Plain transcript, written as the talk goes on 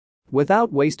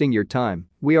Without wasting your time,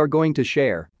 we are going to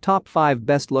share top 5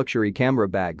 best luxury camera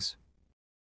bags.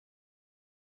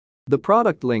 The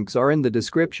product links are in the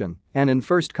description and in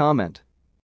first comment.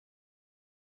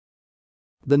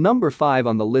 The number 5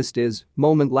 on the list is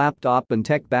Moment Laptop and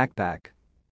Tech Backpack.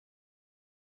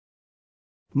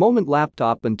 Moment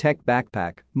Laptop and Tech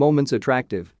Backpack. Moment's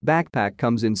attractive backpack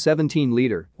comes in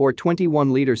 17-liter or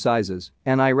 21-liter sizes,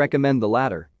 and I recommend the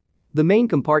latter. The main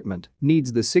compartment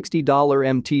needs the $60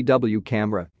 MTW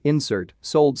camera insert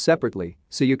sold separately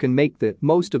so you can make the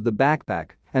most of the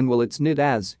backpack, and while it's not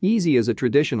as easy as a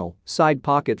traditional side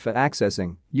pocket for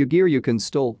accessing your gear, you can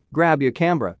still grab your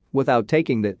camera without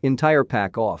taking the entire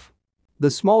pack off.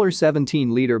 The smaller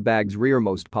 17-liter bag's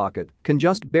rearmost pocket can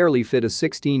just barely fit a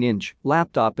 16-inch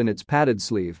laptop in its padded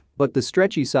sleeve, but the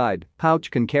stretchy side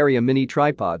pouch can carry a mini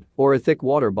tripod or a thick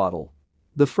water bottle.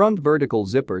 The front vertical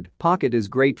zippered pocket is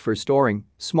great for storing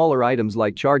smaller items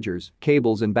like chargers,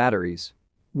 cables and batteries.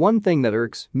 One thing that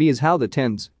irks me is how it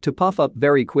tends to puff up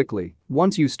very quickly.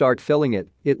 Once you start filling it,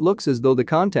 it looks as though the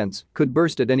contents could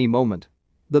burst at any moment.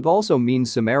 That also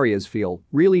means some areas feel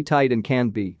really tight and can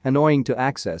be annoying to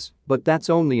access, but that's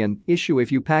only an issue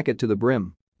if you pack it to the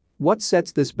brim. What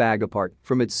sets this bag apart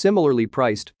from its similarly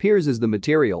priced peers is the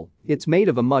material. It's made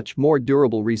of a much more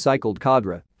durable recycled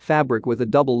Cadre fabric with a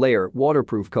double-layer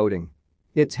waterproof coating.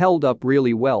 It's held up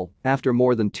really well after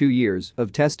more than 2 years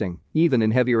of testing, even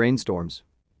in heavy rainstorms.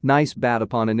 Nice bat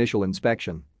upon initial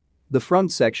inspection. The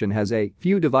front section has a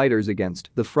few dividers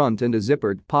against the front and a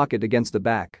zippered pocket against the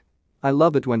back. I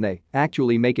love it when they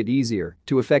actually make it easier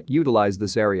to utilize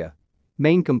this area.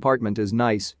 Main compartment is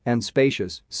nice and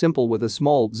spacious, simple with a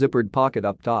small zippered pocket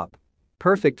up top.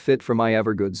 Perfect fit for my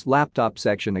Evergoods laptop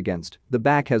section. Against the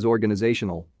back has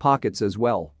organizational pockets as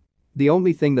well. The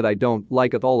only thing that I don't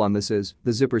like at all on this is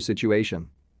the zipper situation.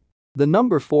 The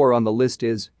number 4 on the list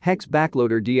is Hex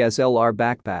Backloader DSLR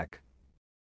Backpack.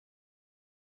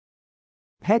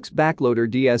 Hex Backloader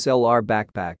DSLR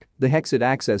Backpack. The Hexit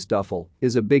Access Duffel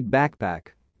is a big backpack,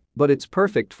 but it's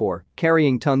perfect for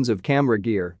carrying tons of camera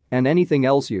gear and anything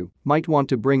else you might want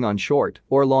to bring on short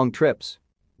or long trips.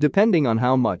 Depending on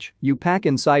how much you pack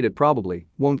inside, it probably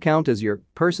won't count as your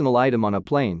personal item on a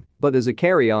plane, but as a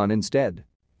carry-on instead.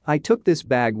 I took this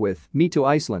bag with me to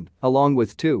Iceland along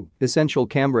with 2 essential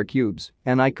camera cubes,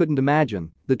 and I couldn't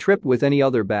imagine the trip with any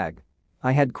other bag.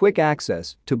 I had quick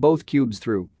access to both cubes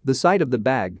through the side of the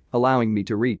bag, allowing me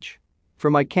to reach for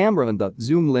my camera and the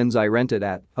zoom lens I rented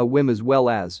at a whim, as well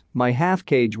as my half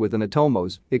cage with an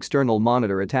Atomos external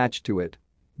monitor attached to it.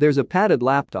 There's a padded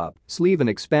laptop sleeve, an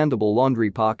expandable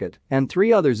laundry pocket, and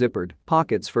 3 other zippered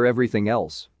pockets for everything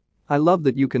else. I love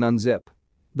that you can unzip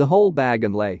the whole bag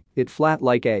and lay it flat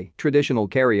like a traditional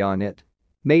carry-on. It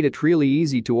made it really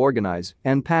easy to organize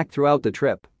and pack throughout the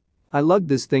trip. I lugged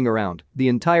this thing around the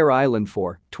entire island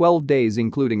for 12 days,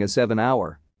 including a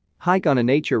 7-hour hike on a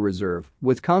nature reserve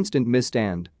with constant mist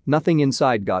and nothing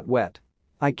inside got wet.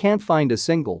 I can't find a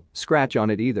single scratch on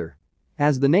it either.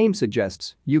 As the name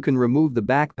suggests, you can remove the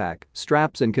backpack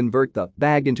straps and convert the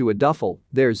bag into a duffel.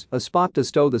 There's a spot to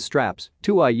stow the straps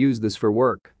too. I use this for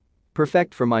work.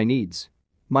 Perfect for my needs.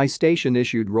 My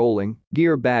station-issued rolling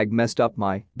gear bag messed up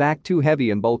my back, too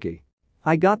heavy and bulky.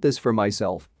 I got this for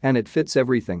myself, and it fits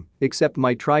everything except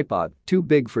my tripod, too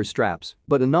big for straps,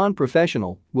 but a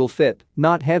non-professional will fit,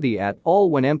 not heavy at all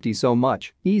when empty, so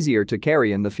much easier to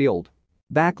carry in the field.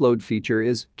 Backload feature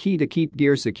is key to keep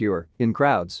gear secure in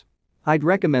crowds. I'd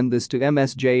recommend this to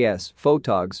MSJS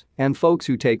photogs and folks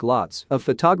who take lots of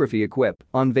photography equip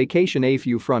on vacation. A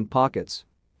few front pockets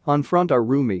on front are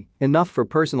roomy enough for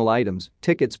personal items,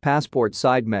 tickets, passport.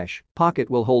 Side mesh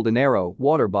pocket will hold a narrow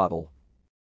water bottle.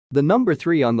 The number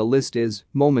 3 on the list is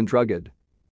Moment Rugged.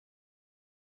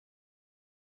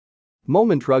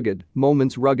 Moment Rugged.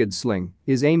 Moment's rugged sling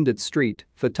is aimed at street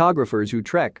photographers who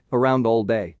trek around all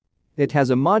day. It has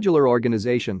a modular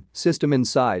organization system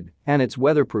inside, and its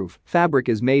weatherproof fabric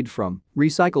is made from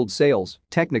recycled sails.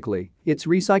 Technically, it's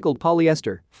recycled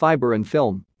polyester, fiber and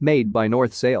film made by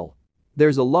North Sail.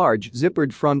 There's a large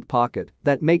zippered front pocket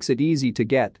that makes it easy to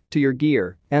get to your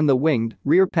gear, and the winged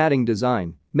rear padding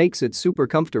design makes it super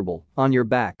comfortable on your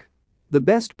back. The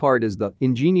best part is the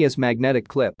ingenious magnetic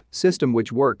clip system,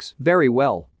 which works very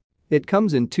well. It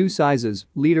comes in 2 sizes,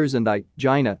 liters and I,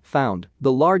 Gina, found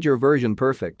the larger version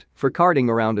perfect for carting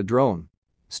around a drone.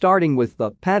 Starting with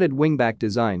the padded wingback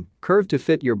design, curved to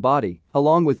fit your body,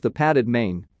 along with the padded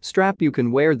main strap, you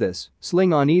can wear this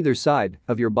sling on either side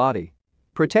of your body.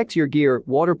 Protects your gear.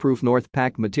 Waterproof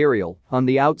Northpak material on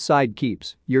the outside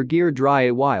keeps your gear dry,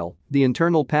 while the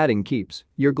internal padding keeps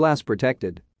your glass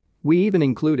protected. We even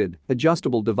included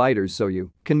adjustable dividers so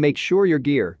you can make sure your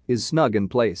gear is snug in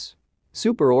place.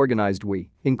 Super organized. We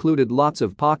included lots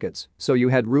of pockets so you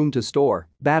had room to store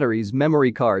batteries,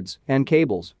 memory cards, and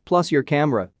cables, plus your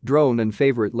camera, drone and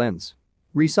favorite lens.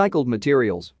 Recycled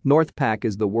materials. Northpak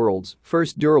is the world's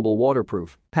first durable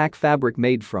waterproof pack fabric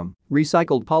made from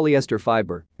recycled polyester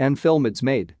fiber and film. It's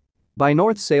made by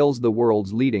North Sails, the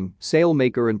world's leading sail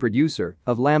maker and producer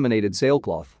of laminated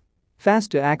sailcloth.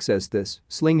 Fast to access, this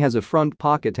sling has a front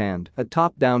pocket and a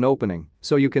top-down opening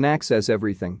so you can access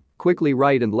everything quickly.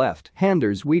 Right and left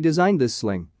handers. We designed this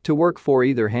sling to work for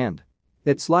either hand.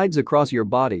 It slides across your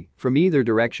body from either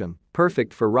direction,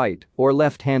 perfect for right or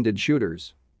left-handed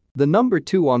shooters. The number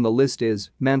 2 on the list is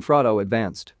Manfrotto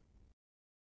Advanced.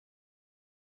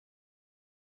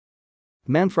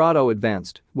 Manfrotto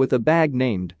Advanced. With a bag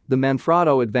named the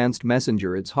Manfrotto Advanced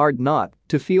Messenger, it's hard not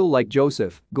to feel like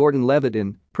Joseph Gordon-Levitt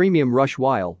in Premium Rush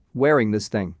while wearing this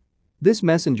thing. This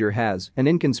messenger has an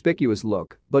inconspicuous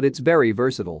look, but it's very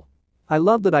versatile. I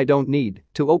love that I don't need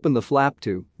to open the flap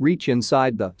to reach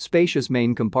inside the spacious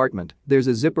main compartment. There's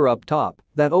a zipper up top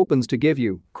that opens to give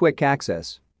you quick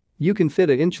access. You can fit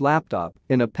an inch laptop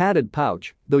in a padded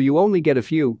pouch, though you only get a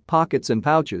few pockets and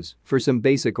pouches for some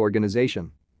basic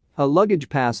organization. A luggage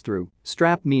pass-through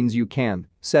strap means you can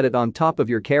set it on top of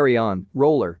your carry-on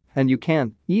roller, and you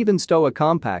can even stow a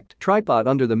compact tripod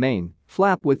under the main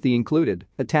flap with the included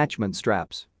attachment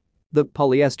straps. The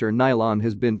polyester nylon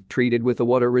has been treated with a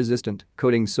water-resistant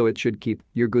coating so it should keep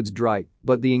your goods dry,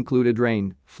 but the included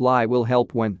rain fly will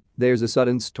help when there's a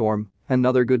sudden storm.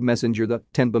 Another good messenger. The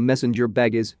Tenpa messenger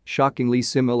bag is shockingly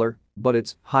similar, but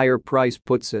its higher price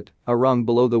puts it a rung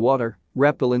below the water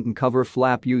repellent and cover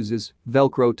flap. Uses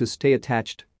Velcro to stay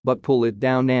attached, but pull it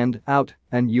down and out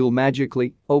and you'll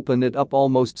magically open it up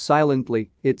almost silently.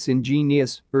 It's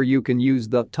ingenious, or you can use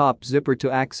the top zipper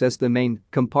to access the main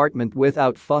compartment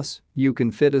without fuss. You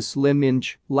can fit a slim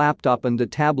inch laptop and a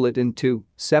tablet in 2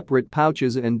 separate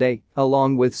pouches and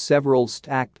along with several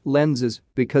stacked lenses.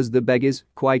 Because the bag is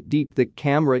quite deep, the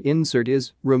camera insert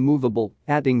is removable,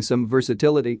 adding some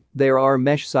versatility. There are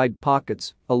mesh side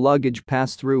pockets, a luggage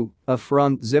pass-through, a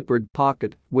front zippered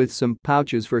pocket with some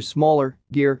pouches for smaller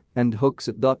gear, and hooks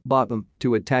at the bottom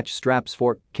to attach straps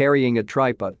for carrying a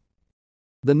tripod.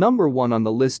 The number 1 on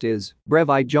the list is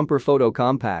Brevite Jumper Photo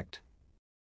Compact.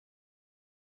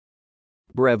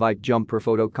 Brevite Jumper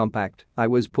Photo Compact. I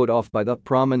was put off by the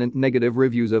prominent negative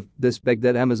reviews of this bag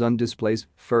that Amazon displays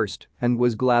first and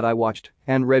was glad I watched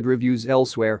and read reviews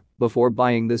elsewhere before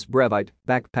buying this Brevite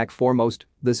backpack. Foremost,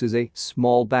 this is a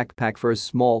small backpack for a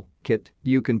small kit.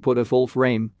 You can put a full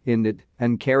frame in it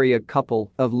and carry a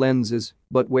couple of lenses,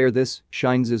 but where this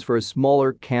shines is for a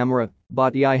smaller camera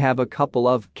body. I have a couple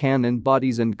of Canon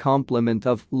bodies and complement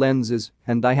of lenses,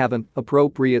 and I have an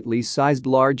appropriately sized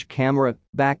large camera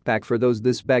backpack for those.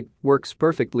 This bag works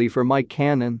perfectly for my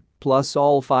Canon, plus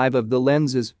all 5 of the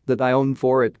lenses that I own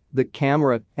for it. The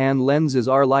camera and lenses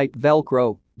are light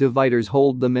Velcro dividers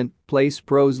hold them in place.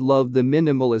 Pros love the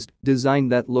minimalist design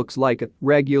that looks like a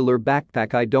regular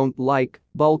backpack. I don't like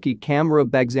bulky camera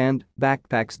bags and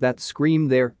backpacks that scream.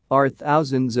 There are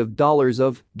thousands of dollars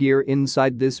of gear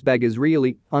inside. This bag is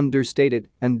really understated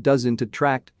and doesn't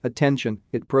attract attention.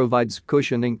 It provides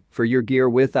cushioning for your gear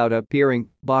without appearing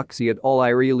boxy at all. I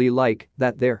really like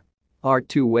that there are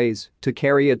 2 ways to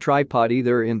carry a tripod,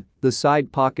 either in the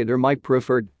side pocket or my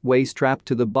preferred way, strapped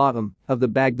to the bottom of the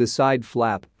bag. The side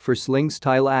flap for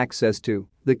sling-style access to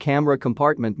the camera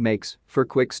compartment makes for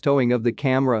quick stowing of the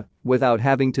camera without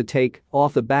having to take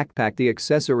off the backpack. The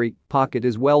accessory pocket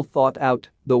is well thought out,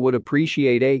 though would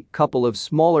appreciate a couple of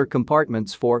smaller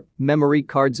compartments for memory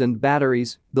cards and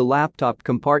batteries. The laptop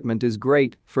compartment is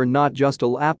great for not just a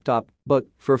laptop but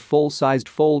for full-sized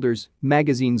folders,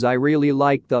 magazines. I really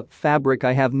like the fabric.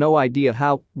 I have no idea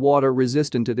how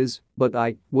water-resistant it is, but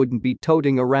I wouldn't be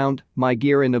toting around my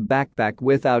gear in a backpack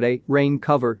without a rain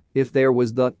cover if there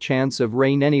was the chance of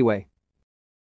rain anyway.